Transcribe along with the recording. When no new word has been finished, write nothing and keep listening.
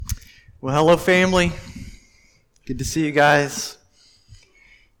Well, hello, family. Good to see you guys.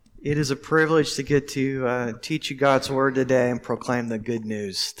 It is a privilege to get to teach you God's Word today and proclaim the good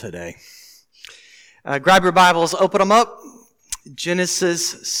news today. Grab your Bibles, open them up.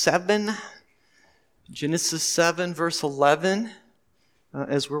 Genesis 7, verse 11,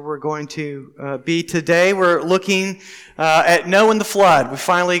 is where we're going to be today. We're looking at Noah and the flood. We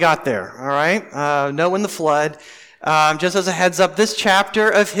finally got there, all right? Noah and the flood. Just as a heads up, this chapter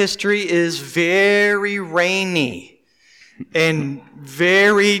of history is very rainy and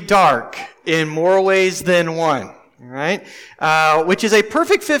very dark in more ways than one, all right? Which is a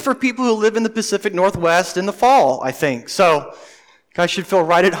perfect fit for people who live in the Pacific Northwest in the fall, I think. So, you guys should feel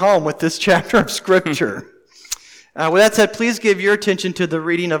right at home with this chapter of Scripture. With that said, please give your attention to the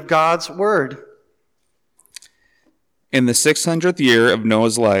reading of God's Word. In the 600th year of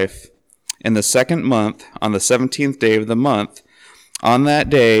Noah's life, in the 2nd month, on the 17th day of the month, on that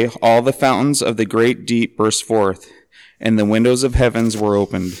day all the fountains of the great deep burst forth, and the windows of heavens were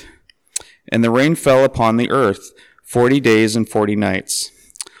opened. And the rain fell upon the earth 40 days and 40 nights.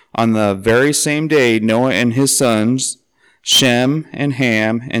 On the very same day Noah and his sons, Shem and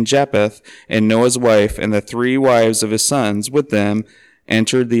Ham and Japheth, and Noah's wife and the 3 wives of his sons with them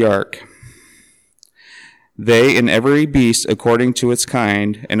entered the ark. They and every beast according to its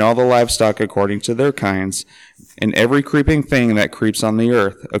kind, and all the livestock according to their kinds, and every creeping thing that creeps on the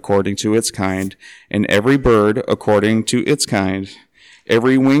earth according to its kind, and every bird according to its kind,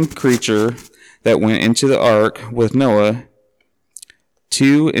 every winged creature that went into the ark with Noah,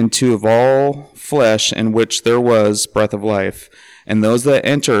 2 and 2 of all flesh in which there was breath of life. And those that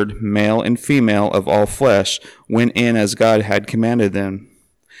entered, male and female of all flesh, went in as God had commanded them.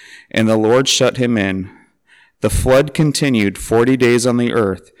 And the Lord shut him in. The flood continued 40 days on the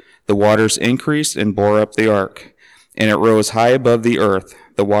earth. The waters increased and bore up the ark, and it rose high above the earth.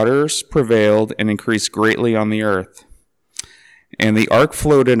 The waters prevailed and increased greatly on the earth. And the ark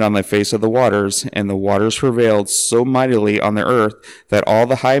floated on the face of the waters, and the waters prevailed so mightily on the earth that all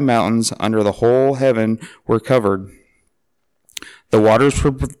the high mountains under the whole heaven were covered. The waters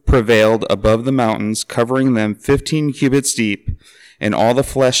prevailed above the mountains, covering them 15 cubits deep, and all the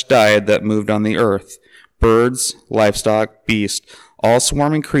flesh died that moved on the earth, birds, livestock, beasts, all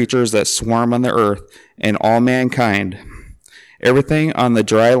swarming creatures that swarm on the earth, and all mankind. Everything on the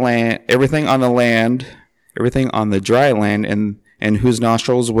dry land, and whose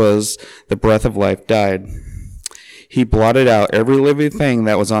nostrils was the breath of life died. He blotted out every living thing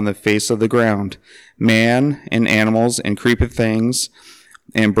that was on the face of the ground, man and animals and creeping things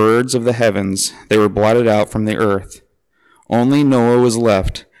and birds of the heavens. They were blotted out from the earth. Only Noah was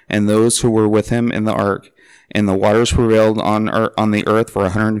left, and those who were with him in the ark, and the waters prevailed on the earth for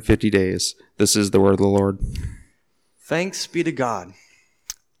 150 days. This is the word of the Lord. Thanks be to God.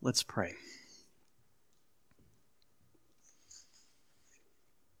 Let's pray.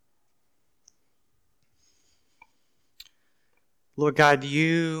 Lord God,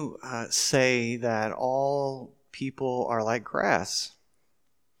 you say that all people are like grass.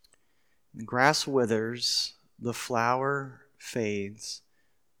 The grass withers, the flower fades,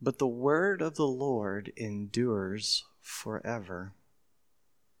 but the word of the Lord endures forever.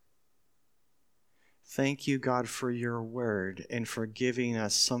 Thank you, God, for your word and for giving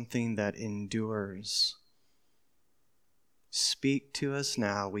us something that endures. Speak to us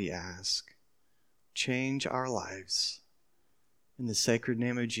now, we ask. Change our lives. In the sacred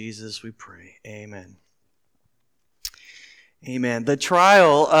name of Jesus, we pray. Amen. Amen. The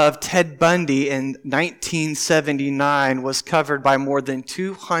trial of Ted Bundy in 1979 was covered by more than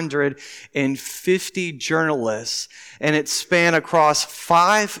 250 journalists, and it spanned across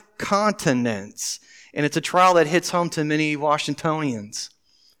 5 continents. And it's a trial that hits home to many Washingtonians.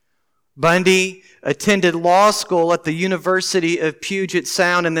 Bundy attended law school at the University of Puget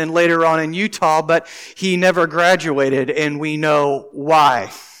Sound and then later on in Utah, but he never graduated, and we know why.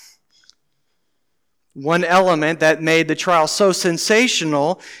 One element that made the trial so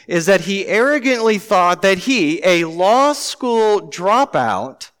sensational is that he arrogantly thought that he, a law school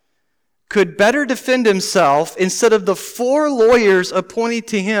dropout, could better defend himself instead of the 4 lawyers appointed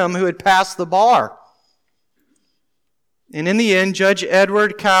to him who had passed the bar. And in the end, Judge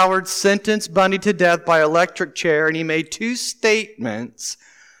Edward Coward sentenced Bundy to death by electric chair, and he made 2 statements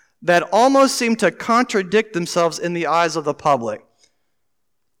that almost seemed to contradict themselves in the eyes of the public.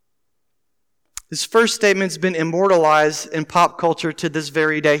 His first statement's been immortalized in pop culture to this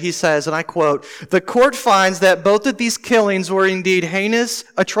very day. He says, and I quote, "The court finds that both of these killings were indeed heinous,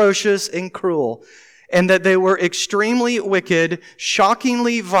 atrocious, and cruel. and that they were extremely wicked,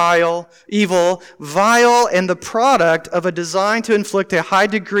 shockingly evil, vile, and the product of a design to inflict a high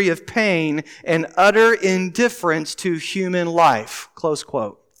degree of pain and utter indifference to human life. Close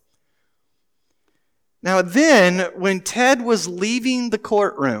quote. Now then, when Ted was leaving the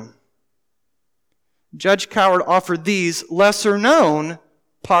courtroom, Judge Coward offered these lesser-known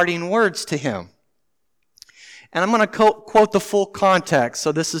parting words to him. And I'm going to quote the full context,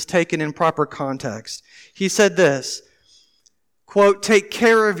 so this is taken in proper context. He said this, quote, "Take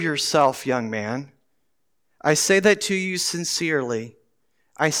care of yourself, young man. I say that to you sincerely.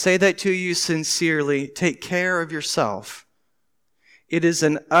 I say that to you sincerely. Take care of yourself. It is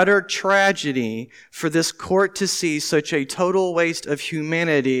an utter tragedy for this court to see such a total waste of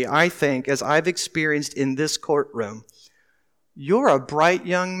humanity, I think, as I've experienced in this courtroom. You're a bright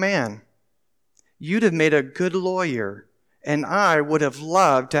young man. You'd have made a good lawyer, and I would have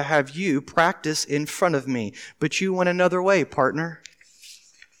loved to have you practice in front of me. But you went another way, partner.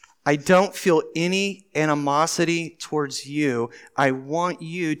 I don't feel any animosity towards you. I want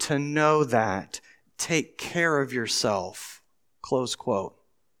you to know that. Take care of yourself." Close quote.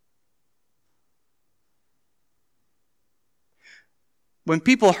 When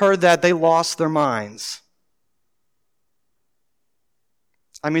people heard that, they lost their minds.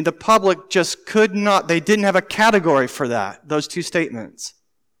 I mean, the public just could not, they didn't have a category for that, those two statements.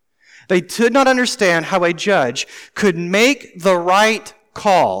 They did not understand how a judge could make the right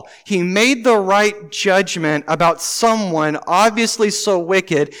call. He made the right judgment about someone obviously so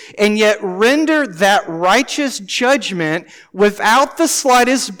wicked, and yet render that righteous judgment without the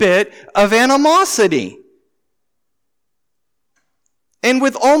slightest bit of animosity. And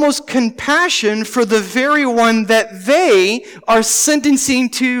with almost compassion for the very one that they are sentencing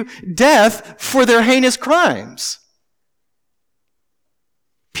to death for their heinous crimes.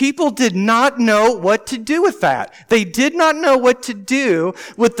 People did not know what to do with that. They did not know what to do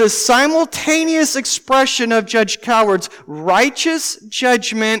with the simultaneous expression of Judge Coward's righteous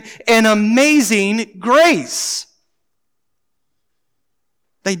judgment and amazing grace.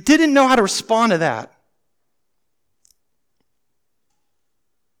 They didn't know how to respond to that.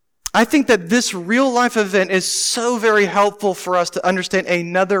 I think that this real-life event is so very helpful for us to understand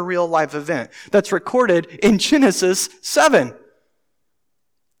another real-life event that's recorded in Genesis 7.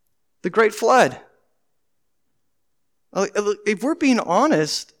 The Great Flood. If we're being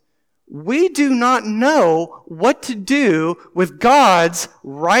honest, we do not know what to do with God's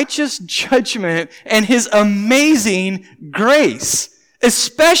righteous judgment and His amazing grace,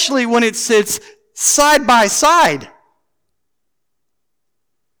 especially when it sits side by side.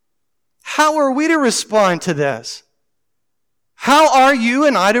 How are we to respond to this? How are you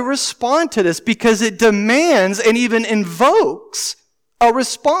and I to respond to this? Because it demands and even invokes a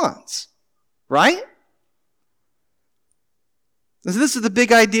response, right? This is the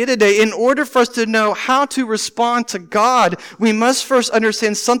big idea today. In order for us to know how to respond to God, we must first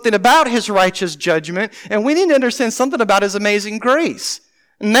understand something about His righteous judgment, and we need to understand something about His amazing grace.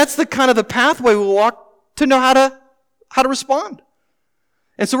 And that's the kind of the pathway we walk to know how to respond.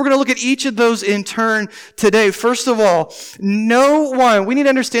 And so we're going to look at each of those in turn today. First of all, we need to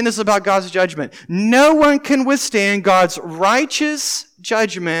understand this about God's judgment. No one can withstand God's righteous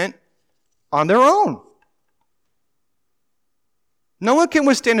judgment on their own. No one can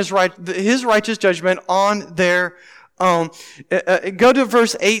withstand His righteous judgment on their own. Go to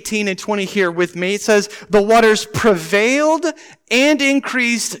verse 18 and 20 here with me. It says, "The waters prevailed and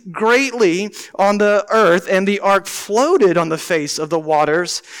increased greatly on the earth, and the ark floated on the face of the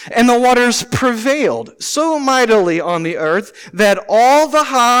waters, and the waters prevailed so mightily on the earth that all the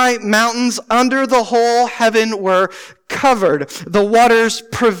high mountains under the whole heaven were covered. The waters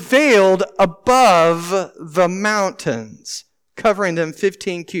prevailed above the mountains, covering them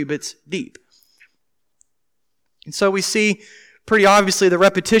 15 cubits deep." And so we see pretty obviously the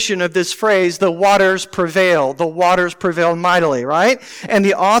repetition of this phrase, the waters prevail. The waters prevail mightily, right? And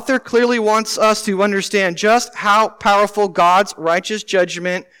the author clearly wants us to understand just how powerful God's righteous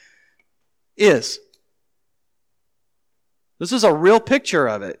judgment is. This is a real picture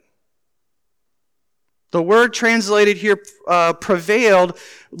of it. The word translated here, prevailed,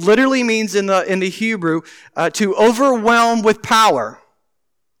 literally means in the Hebrew, to overwhelm with power.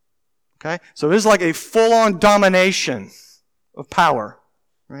 Okay? So it is like a full-on domination of power,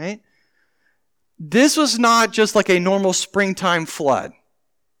 right? This was not just like a normal springtime flood,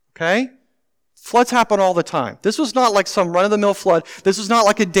 okay? Floods happen all the time. This was not like some run-of-the-mill flood. This was not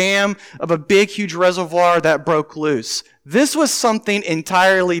like a dam of a big, huge reservoir that broke loose. This was something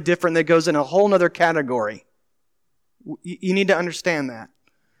entirely different that goes in a whole other category. You need to understand that.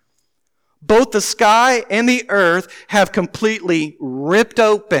 Both the sky and the earth have completely ripped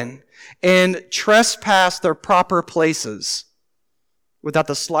open and trespassed their proper places without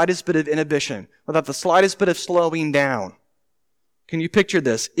the slightest bit of inhibition, without the slightest bit of slowing down. Can you picture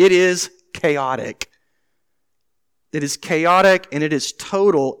this? It is chaotic. It is chaotic and it is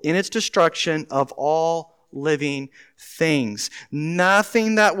total in its destruction of all living things.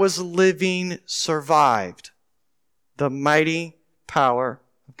 Nothing that was living survived the mighty power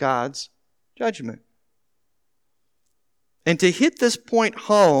of God's judgment. And to hit this point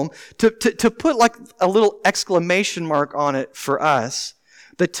home, to put like a little exclamation mark on it for us,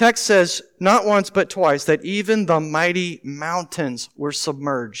 the text says not once but twice that even the mighty mountains were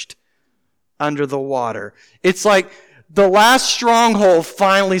submerged under the water. It's like the last stronghold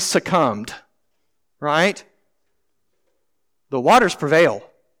finally succumbed, right? The waters prevail.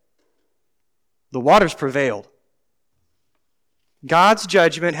 The waters prevailed. God's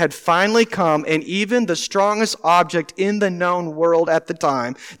judgment had finally come, and even the strongest object in the known world at the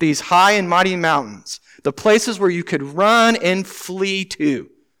time, these high and mighty mountains, the places where you could run and flee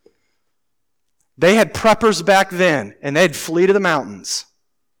to, they had preppers back then, and they'd flee to the mountains.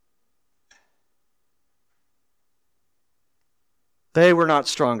 They were not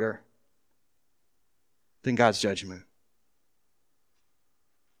stronger than God's judgment.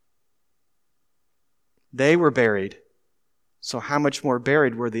 They were buried. So how much more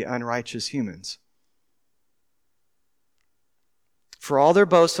buried were the unrighteous humans? For all their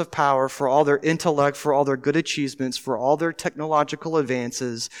boasts of power, for all their intellect, for all their good achievements, for all their technological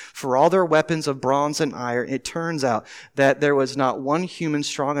advances, for all their weapons of bronze and iron, it turns out that there was not one human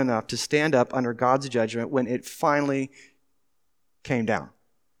strong enough to stand up under God's judgment when it finally came down.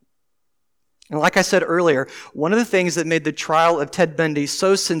 And like I said earlier, one of the things that made the trial of Ted Bundy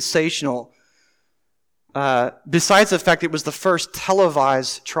so sensational, besides the fact it was the first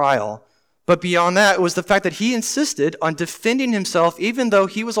televised trial, but beyond that, it was the fact that he insisted on defending himself even though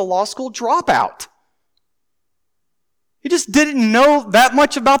he was a law school dropout. He just didn't know that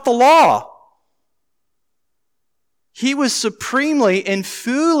much about the law. He was supremely and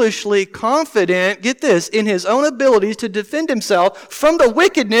foolishly confident, get this, in his own abilities to defend himself from the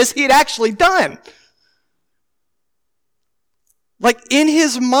wickedness he had actually done. Like in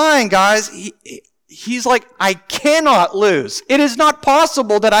his mind, guys, he's like, I cannot lose. It is not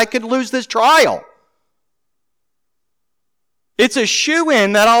possible that I could lose this trial. It's a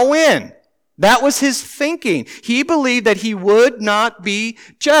shoo-in that I'll win. That was his thinking. He believed that he would not be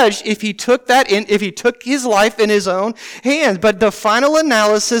judged if he took his life in his own hands. But the final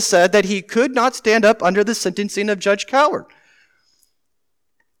analysis said that he could not stand up under the sentencing of Judge Coward.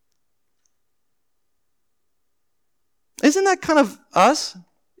 Isn't that kind of us?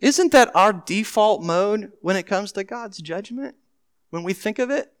 Isn't that our default mode when it comes to God's judgment? When we think of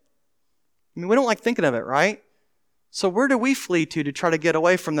it? I mean, we don't like thinking of it, right? So where do we flee to try to get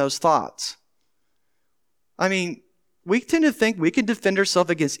away from those thoughts? I mean, we tend to think we can defend ourselves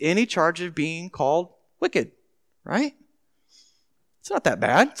against any charge of being called wicked, right? It's not that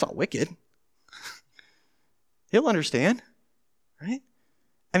bad. It's not wicked. He'll understand, right?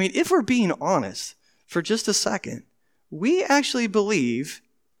 I mean, if we're being honest for just a second, we actually believe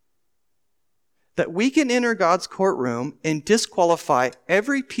that we can enter God's courtroom and disqualify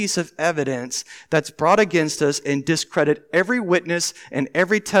every piece of evidence that's brought against us and discredit every witness and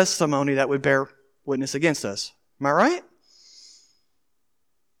every testimony that would bear witness against us. Am I right?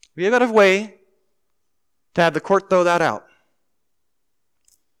 We have got a way to have the court throw that out.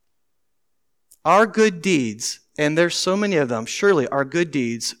 Our good deeds, and there's so many of them, surely our good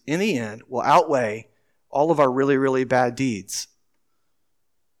deeds in the end will outweigh all of our really, really bad deeds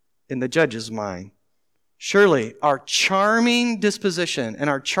in the judge's mind. Surely our charming disposition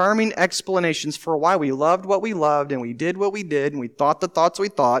and our charming explanations for why we loved what we loved and we did what we did and we thought the thoughts we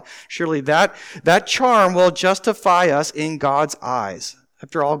thought, surely that charm will justify us in God's eyes.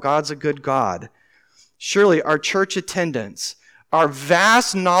 After all, God's a good God. Surely our church attendance, our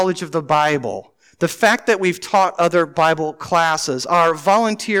vast knowledge of the Bible, the fact that we've taught other Bible classes, our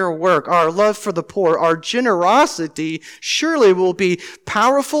volunteer work, our love for the poor, our generosity surely will be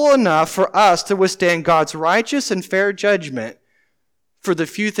powerful enough for us to withstand God's righteous and fair judgment for the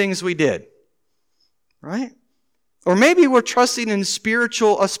few things we did. Right? Or maybe we're trusting in a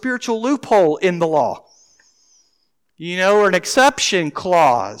spiritual loophole in the law. Or an exception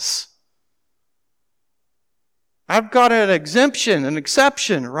clause. I've got an exemption, an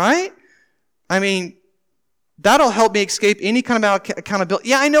exception, right? I mean, that'll help me escape any kind of accountability.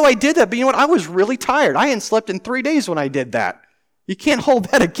 Yeah, I know I did that, but you know what? I was really tired. I hadn't slept in 3 days when I did that. You can't hold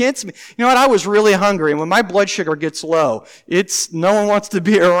that against me. You know what? I was really hungry, and when my blood sugar gets low, no one wants to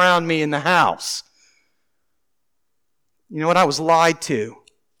be around me in the house. You know what? I was lied to.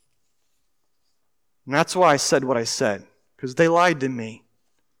 And that's why I said what I said, because they lied to me.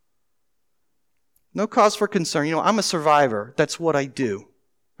 No cause for concern. You know, I'm a survivor. That's what I do.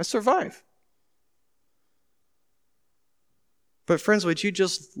 I survive. But friends, would you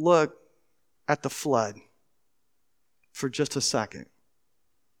just look at the flood for just a second?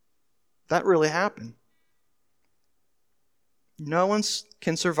 That really happened. No one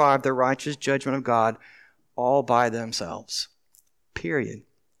can survive the righteous judgment of God all by themselves. Period.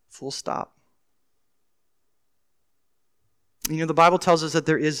 Full stop. You know, the Bible tells us that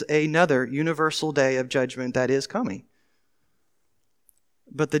there is another universal day of judgment that is coming.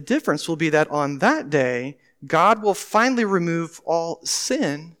 But the difference will be that on that day, God will finally remove all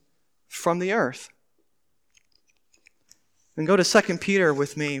sin from the earth. And go to 2 Peter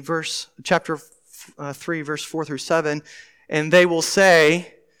with me, chapter 3, verse 4 through 7. And they will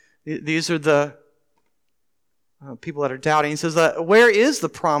say, these are the people that are doubting. He says, where is the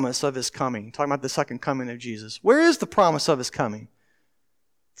promise of his coming? Talking about the second coming of Jesus. Where is the promise of his coming?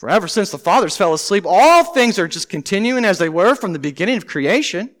 For ever since the fathers fell asleep, all things are just continuing as they were from the beginning of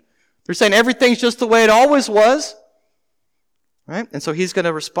creation. They're saying everything's just the way it always was. Right? And so he's going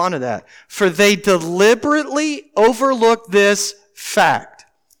to respond to that. For they deliberately overlook this fact.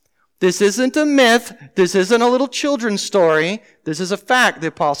 This isn't a myth. This isn't a little children's story. This is a fact, the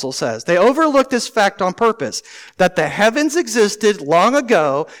apostle says. They overlook this fact on purpose, that the heavens existed long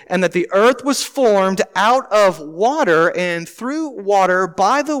ago and that the earth was formed out of water and through water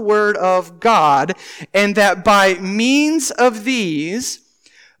by the word of God, and that by means of these,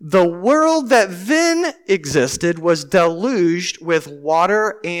 the world that then existed was deluged with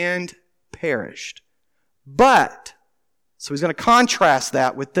water and perished. So he's going to contrast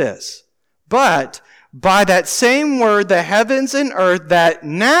that with this. But by that same word, the heavens and earth that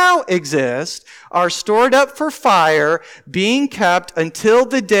now exist are stored up for fire, being kept until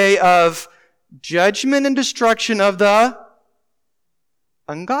the day of judgment and destruction of the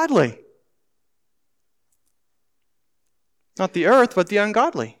ungodly. Not the earth, but the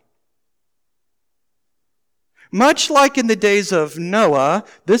ungodly. Much like in the days of Noah,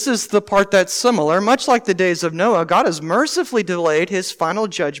 this is the part that's similar. Much like the days of Noah, God has mercifully delayed his final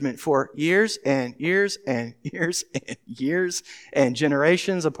judgment for years and years and years and years and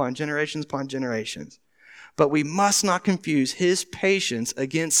generations upon generations upon generations. But we must not confuse his patience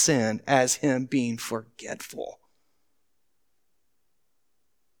against sin as him being forgetful.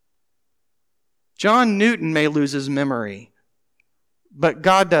 John Newton may lose his memory, but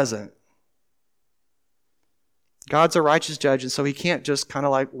God doesn't. God's a righteous judge, and so he can't just kind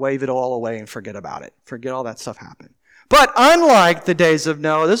of like wave it all away and forget about it. Forget all that stuff happened. But unlike the days of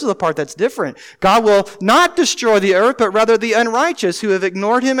Noah, this is the part that's different. God will not destroy the earth, but rather the unrighteous who have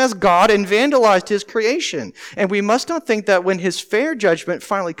ignored him as God and vandalized his creation. And we must not think that when his fair judgment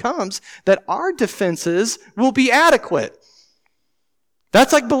finally comes, that our defenses will be adequate.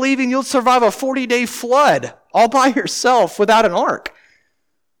 That's like believing you'll survive a 40-day flood all by yourself without an ark.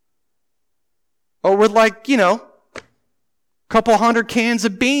 Or with couple hundred cans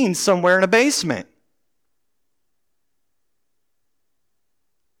of beans somewhere in a basement.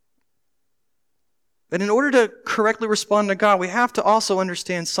 But in order to correctly respond to God, we have to also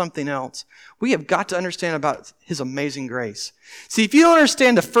understand something else. We have got to understand about his amazing grace. See, if you don't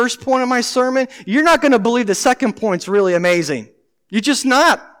understand the first point of my sermon, you're not going to believe the second point's really amazing. You're just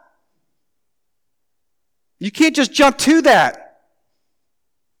not. You can't just jump to that.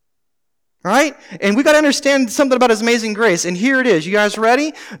 Right? And we got to understand something about his amazing grace. And here it is. You guys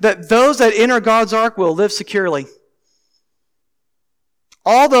ready? That those that enter God's ark will live securely.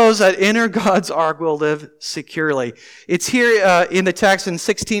 All those that enter God's ark will live securely. It's here in the text in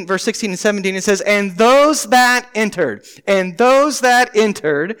verse 16 and 17. It says, and those that entered,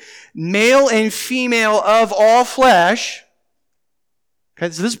 male and female of all flesh.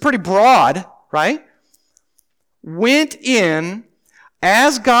 Okay, so this is pretty broad, right? Went in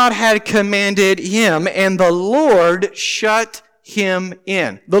as God had commanded him, and the Lord shut him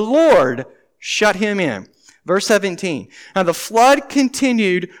in. The Lord shut him in. Verse 17. Now the flood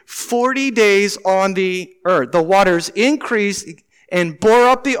continued 40 days on the earth. The waters increased and bore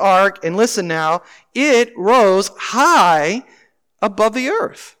up the ark, and listen now, it rose high above the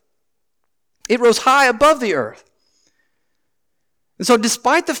earth. It rose high above the earth. And so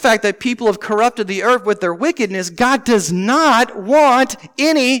despite the fact that people have corrupted the earth with their wickedness, God does not want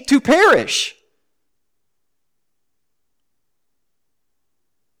any to perish.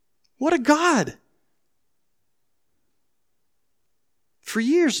 What a God. For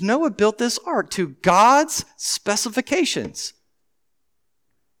years, Noah built this ark to God's specifications.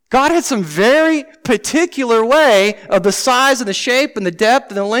 God had some very particular way of the size and the shape and the depth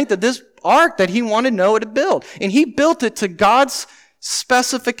and the length of this ark that he wanted Noah to build. And he built it to God's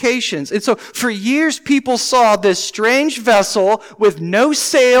specifications. And so for years, people saw this strange vessel with no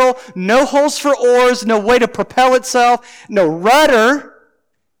sail, no holes for oars, no way to propel itself, no rudder,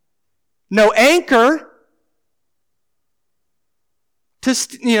 no anchor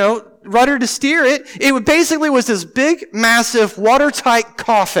to, rudder to steer it. It basically was this big, massive, watertight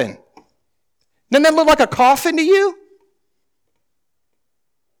coffin. Doesn't that look like a coffin to you?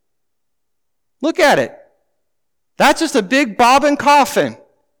 Look at it. That's just a big bobbin coffin.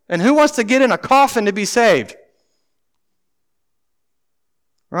 And who wants to get in a coffin to be saved?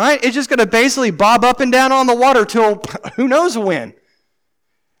 Right? It's just going to basically bob up and down on the water till who knows when.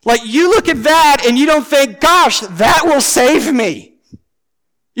 Like, you look at that and you don't think, gosh, that will save me.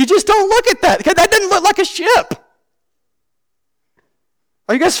 You just don't look at that, because that doesn't look like a ship.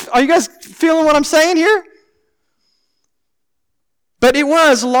 Are you guys feeling what I'm saying here? But it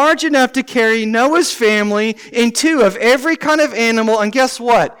was large enough to carry Noah's family and 2 of every kind of animal. And guess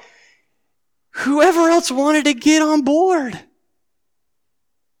what? Whoever else wanted to get on board.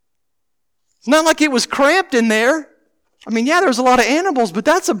 It's not like it was cramped in there. I mean, yeah, there's a lot of animals, but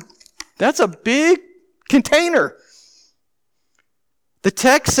that's a big container. The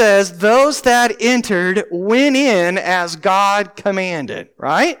text says, those that entered went in as God commanded,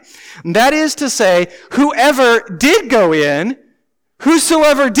 right? And that is to say, whosoever did go in,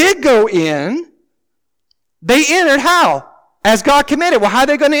 they entered how? As God commanded. Well, how are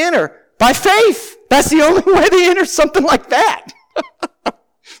they going to enter? By faith. That's the only way they enter something like that.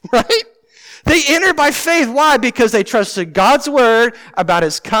 Right? They entered by faith. Why? Because they trusted God's word about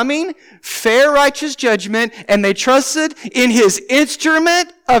his coming, fair, righteous judgment, and they trusted in his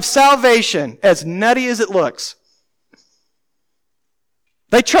instrument of salvation, as nutty as it looks.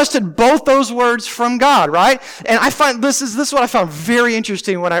 They trusted both those words from God, right? And I find this is what I found very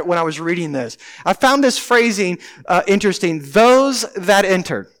interesting when I was reading this. I found this phrasing interesting. Those that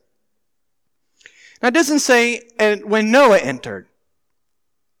entered. Now it doesn't say when Noah entered.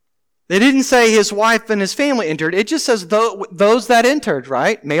 It didn't say his wife and his family entered. It just says those that entered,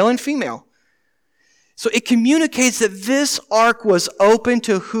 right? Male and female. So it communicates that this ark was open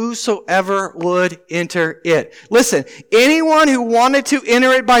to whosoever would enter it. Listen, anyone who wanted to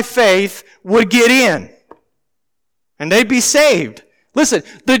enter it by faith would get in. And they'd be saved. Listen,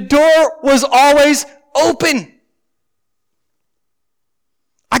 the door was always open.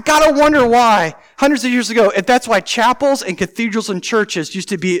 I gotta wonder why, hundreds of years ago, if that's why chapels and cathedrals and churches used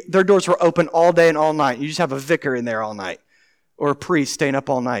to be, their doors were open all day and all night. You just have a vicar in there all night. Or a priest staying up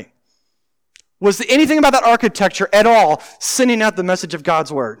all night. Was anything about that architecture at all sending out the message of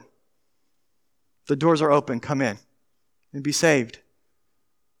God's word? The doors are open, come in and be saved.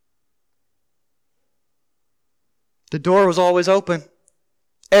 The door was always open.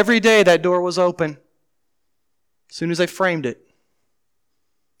 Every day that door was open. As soon as they framed it.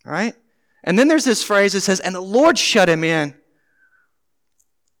 All right? And then there's this phrase that says, and the Lord shut him in.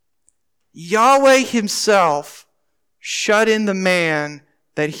 Yahweh himself shut in the man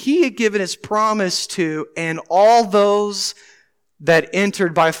that he had given his promise to, and all those that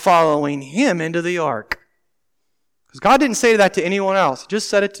entered by following him into the ark. Because God didn't say that to anyone else. He just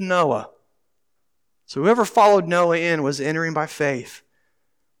said it to Noah. So whoever followed Noah in was entering by faith.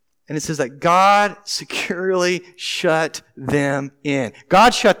 And it says that God securely shut them in.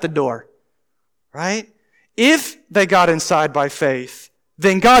 God shut the door. Right? If they got inside by faith,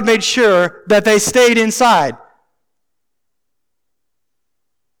 then God made sure that they stayed inside.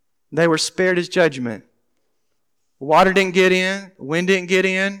 They were spared his judgment. The water didn't get in, the wind didn't get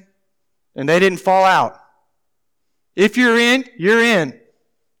in, and they didn't fall out. If you're in, you're in.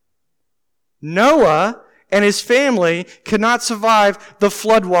 Noah and his family could not survive the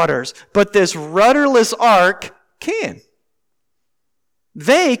floodwaters, but this rudderless ark can.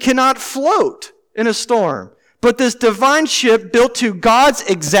 They cannot float in a storm, but this divine ship built to God's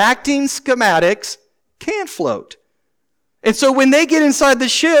exacting schematics can float. And so when they get inside the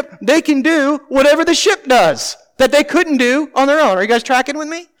ship, they can do whatever the ship does that they couldn't do on their own. Are you guys tracking with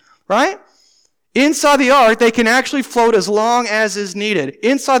me? Right? Inside the ark, they can actually float as long as is needed.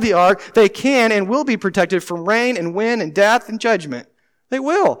 Inside the ark, they can and will be protected from rain and wind and death and judgment. They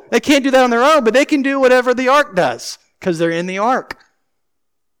will. They can't do that on their own, but they can do whatever the ark does because they're in the ark.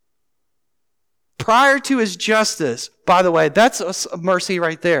 Prior to his justice, by the way, that's a mercy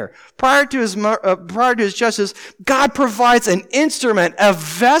right there. Prior to his justice, God provides an instrument, a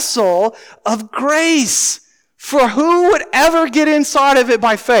vessel of grace For who would ever get inside of it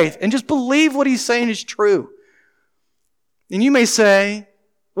by faith and just believe what he's saying is true? And you may say,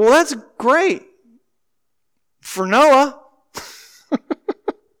 well, that's great for Noah.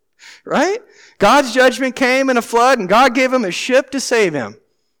 Right? God's judgment came in a flood, and God gave him a ship to save him.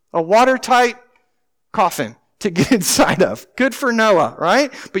 A watertight coffin to get inside of. Good for Noah,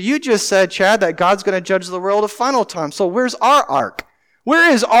 right? But you just said, Chad, that God's going to judge the world a final time. So where's our ark?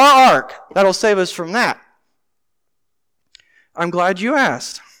 Where is our ark that'll save us from that? I'm glad you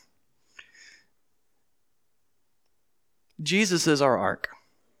asked. Jesus is our ark.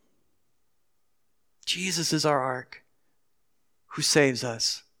 Jesus is our ark who saves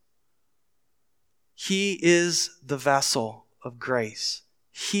us. He is the vessel of grace.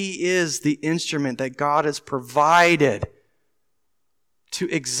 He is the instrument that God has provided to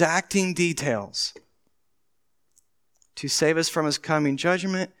exacting details to save us from his coming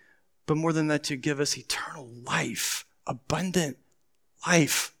judgment, but more than that, to give us eternal life, abundant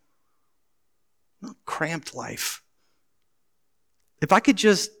life, not cramped life. If I could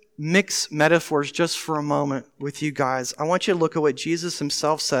just mix metaphors just for a moment with you guys, I want you to look at what Jesus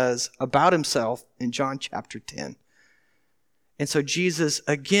himself says about himself in John chapter 10. And so Jesus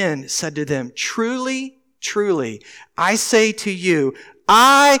again said to them, truly, truly, I say to you,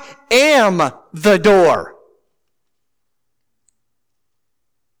 I am the door.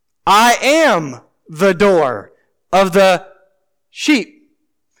 I am the door of the sheep.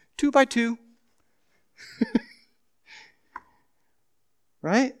 2 by 2.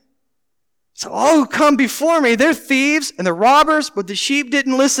 Right? So all who come before me, they're thieves and they're robbers, but the sheep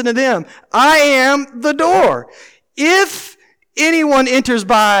didn't listen to them. I am the door. If anyone enters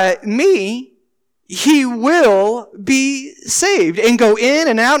by me, he will be saved and go in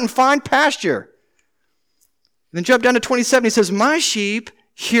and out and find pasture. Then jump down to 27. He says, my sheep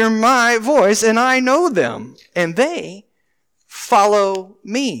hear my voice and I know them and they follow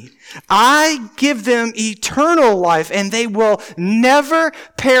me. I give them eternal life and they will never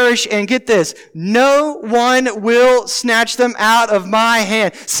perish. And get this, no one will snatch them out of my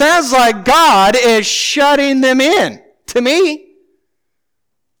hand. Sounds like God is shutting them in to me.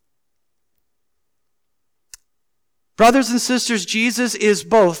 Brothers and sisters, Jesus is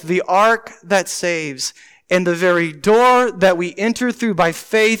both the ark that saves and the very door that we enter through by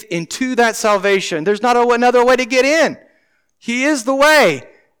faith into that salvation. There's not another way to get in. He is the way.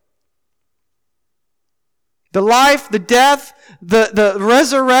 The life, the death, the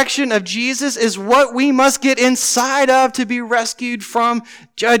resurrection of Jesus is what we must get inside of to be rescued from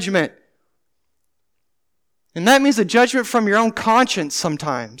judgment. And that means a judgment from your own conscience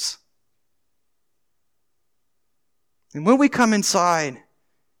sometimes. And when we come inside,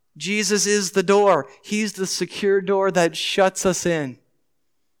 Jesus is the door. He's the secure door that shuts us in.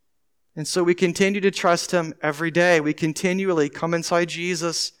 And so we continue to trust him every day. We continually come inside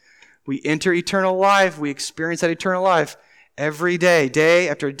Jesus. We enter eternal life. We experience that eternal life every day. Day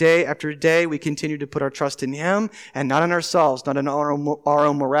after day after day, we continue to put our trust in him and not in ourselves, not in our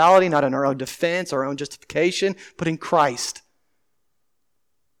own morality, not in our own defense, our own justification, but in Christ.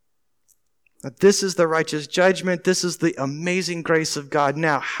 This is the righteous judgment. This is the amazing grace of God.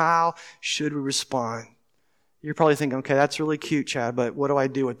 Now, how should we respond? You're probably thinking, okay, that's really cute, Chad, but what do I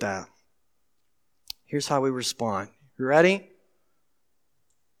do with that? Here's how we respond. You ready?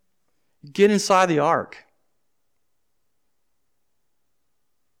 Get inside the ark.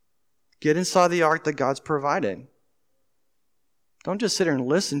 Get inside the ark that God's provided. Don't just sit there and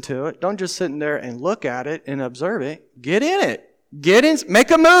listen to it. Don't just sit in there and look at it and observe it. Get in it. Get in.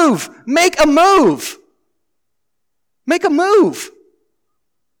 Make a move. Make a move. Make a move.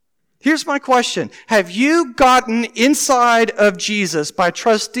 Here's my question. Have you gotten inside of Jesus by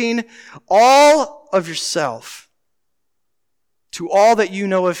trusting all of yourself to all that you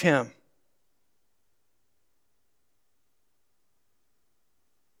know of him?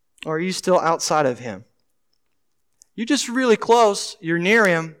 Or are you still outside of him? You're just really close. You're near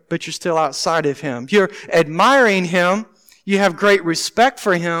him, but you're still outside of him. You're admiring him. You have great respect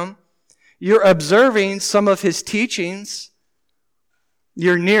for him. You're observing some of his teachings.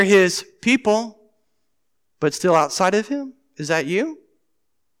 You're near his people, but still outside of him. Is that you?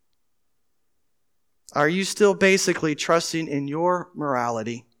 Are you still basically trusting in your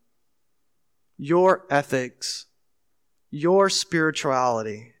morality, your ethics, your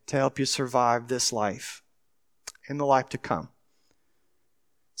spirituality to help you survive this life and the life to come?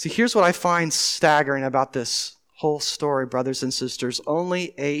 See, here's what I find staggering about this whole story, brothers and sisters.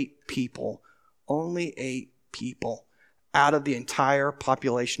 Only 8 people out of the entire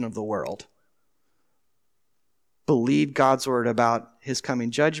population of the world believed God's word about his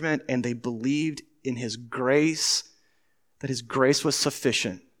coming judgment, and they believed in His grace, that His grace was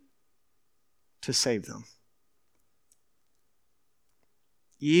sufficient to save them.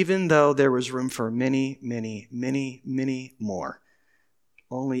 Even though there was room for many, many, many, many more,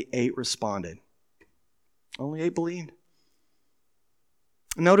 only 8 responded. Only 8 believed.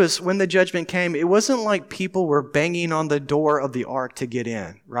 Notice when the judgment came, it wasn't like people were banging on the door of the ark to get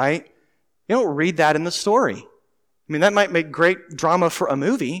in, right? You don't read that in the story. I mean, that might make great drama for a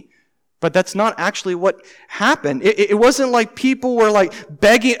movie, but that's not actually what happened. It wasn't like people were like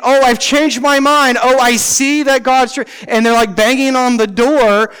begging, oh, I've changed my mind. Oh, I see that God's true. And they're like banging on the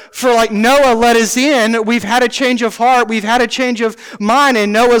door for like, Noah, let us in. We've had a change of heart. We've had a change of mind.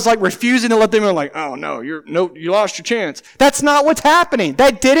 And Noah's like refusing to let them in. Like, oh no, you lost your chance. That's not what's happening.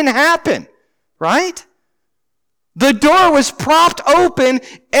 That didn't happen, right? The door was propped open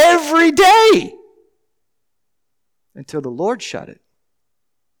every day until the Lord shut it.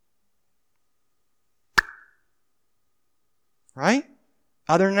 Right?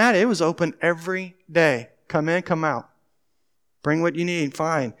 Other than that, it was open every day. Come in, come out. Bring what you need,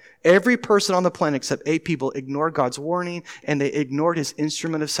 fine. Every person on the planet except 8 people ignored God's warning, and they ignored His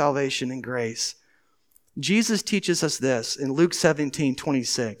instrument of salvation and grace. Jesus teaches us this in Luke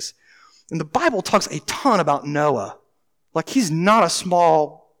 17:26. And the Bible talks a ton about Noah. Like he's not a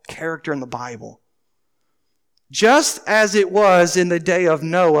small character in the Bible. Just as it was in the day of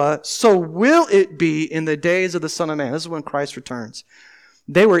Noah, so will it be in the days of the Son of Man. This is when Christ returns.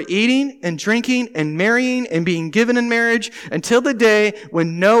 They were eating and drinking and marrying and being given in marriage until the day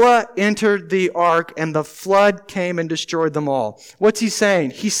when Noah entered the ark and the flood came and destroyed them all. What's he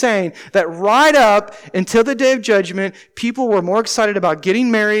saying? He's saying that right up until the day of judgment, people were more excited about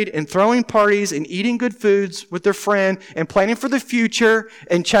getting married and throwing parties and eating good foods with their friend and planning for the future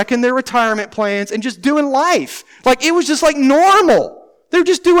and checking their retirement plans and just doing life. Like it was just like normal. They're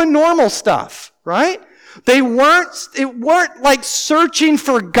just doing normal stuff, right? They weren't like searching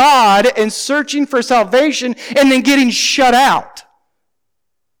for God and searching for salvation and then getting shut out.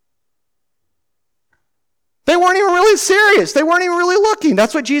 They weren't even really serious. They weren't even really looking.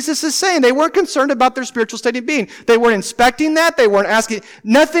 That's what Jesus is saying. They weren't concerned about their spiritual state of being. They weren't inspecting that. They weren't asking.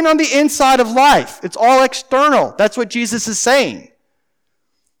 Nothing on the inside of life. It's all external. That's what Jesus is saying.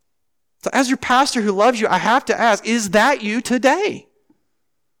 So as your pastor who loves you, I have to ask, is that you today?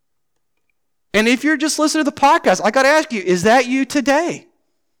 And if you're just listening to the podcast, I got to ask you, is that you today?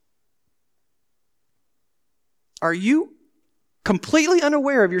 Are you completely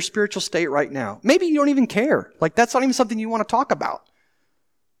unaware of your spiritual state right now? Maybe you don't even care. Like that's not even something you want to talk about.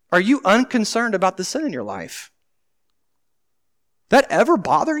 Are you unconcerned about the sin in your life? That ever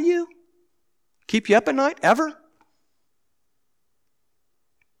bother you? Keep you up at night? Ever?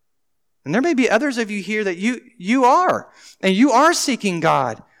 And there may be others of you here that you are. And you are seeking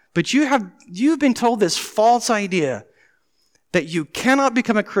God. But you've been told this false idea that you cannot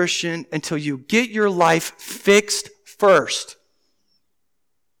become a Christian until you get your life fixed first.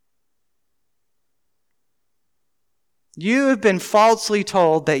 You have been falsely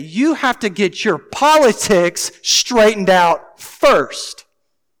told that you have to get your politics straightened out first.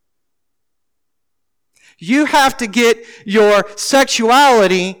 You have to get your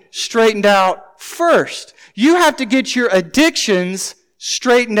sexuality straightened out first. You have to get your addictions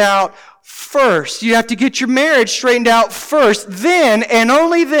straightened out first. You have to get your marriage straightened out first. Then, and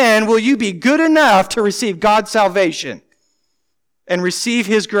only then, will you be good enough to receive God's salvation and receive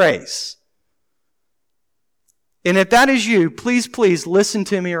His grace. And if that is you, please listen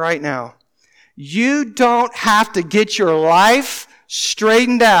to me right now. You don't have to get your life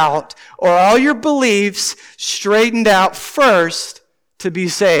straightened out or all your beliefs straightened out first to be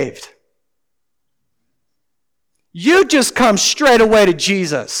saved. You just come straight away to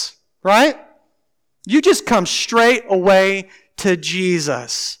Jesus, right? You just come straight away to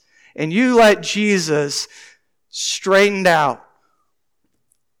Jesus. And you let Jesus straighten out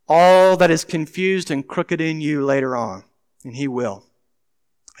all that is confused and crooked in you later on. And He will.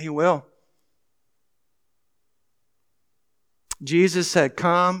 He will. Jesus said,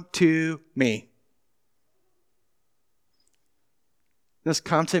 "Come to me. Just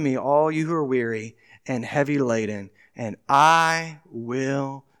come to me, all you who are weary and heavy laden, and I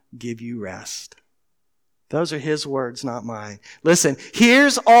will give you rest." Those are His words, not mine. Listen,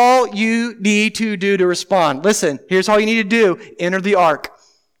 here's all you need to do to respond. Listen, here's all you need to do. Enter the ark.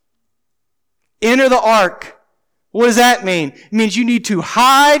 Enter the ark. What does that mean? It means you need to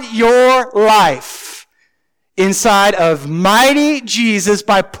hide your life inside of mighty Jesus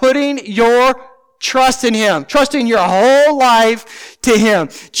by putting your trust in Him. Trusting your whole life to Him.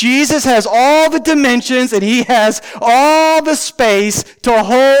 Jesus has all the dimensions and He has all the space to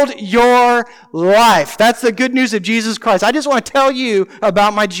hold your life. That's the good news of Jesus Christ. I just want to tell you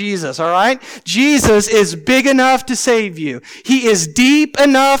about my Jesus, all right? Jesus is big enough to save you. He is deep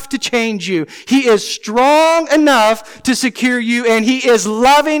enough to change you. He is strong enough to secure you, and He is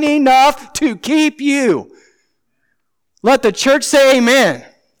loving enough to keep you. Let the church say amen.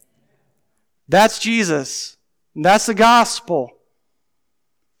 That's Jesus. That's the gospel.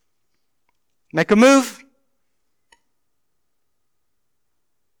 Make a move.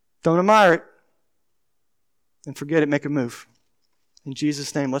 Don't admire it. And forget it, make a move. In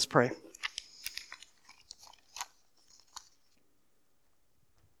Jesus' name, let's pray.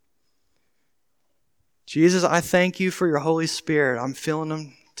 Jesus, I thank you for your Holy Spirit. I'm feeling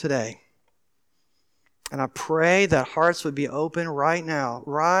Him today. And I pray that hearts would be open right now.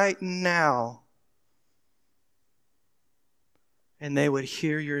 And they would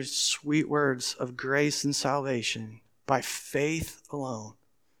hear your sweet words of grace and salvation by faith alone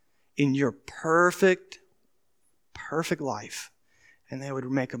in your perfect life. And they would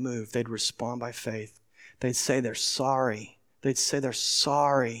make a move. They'd respond by faith. They'd say they're sorry. They'd say they're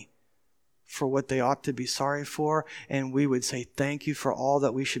sorry for what they ought to be sorry for. And we would say thank you for all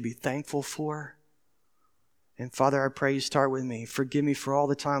that we should be thankful for. And Father, I pray you start with me. Forgive me for all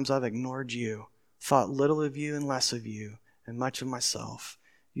the times I've ignored you, thought little of you and less of you, and much of myself.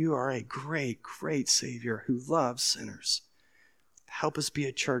 You are a great, great Savior who loves sinners. Help us be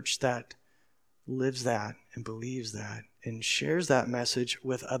a church that lives that and believes that and shares that message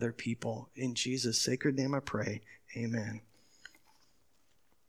with other people. In Jesus' sacred name I pray. Amen.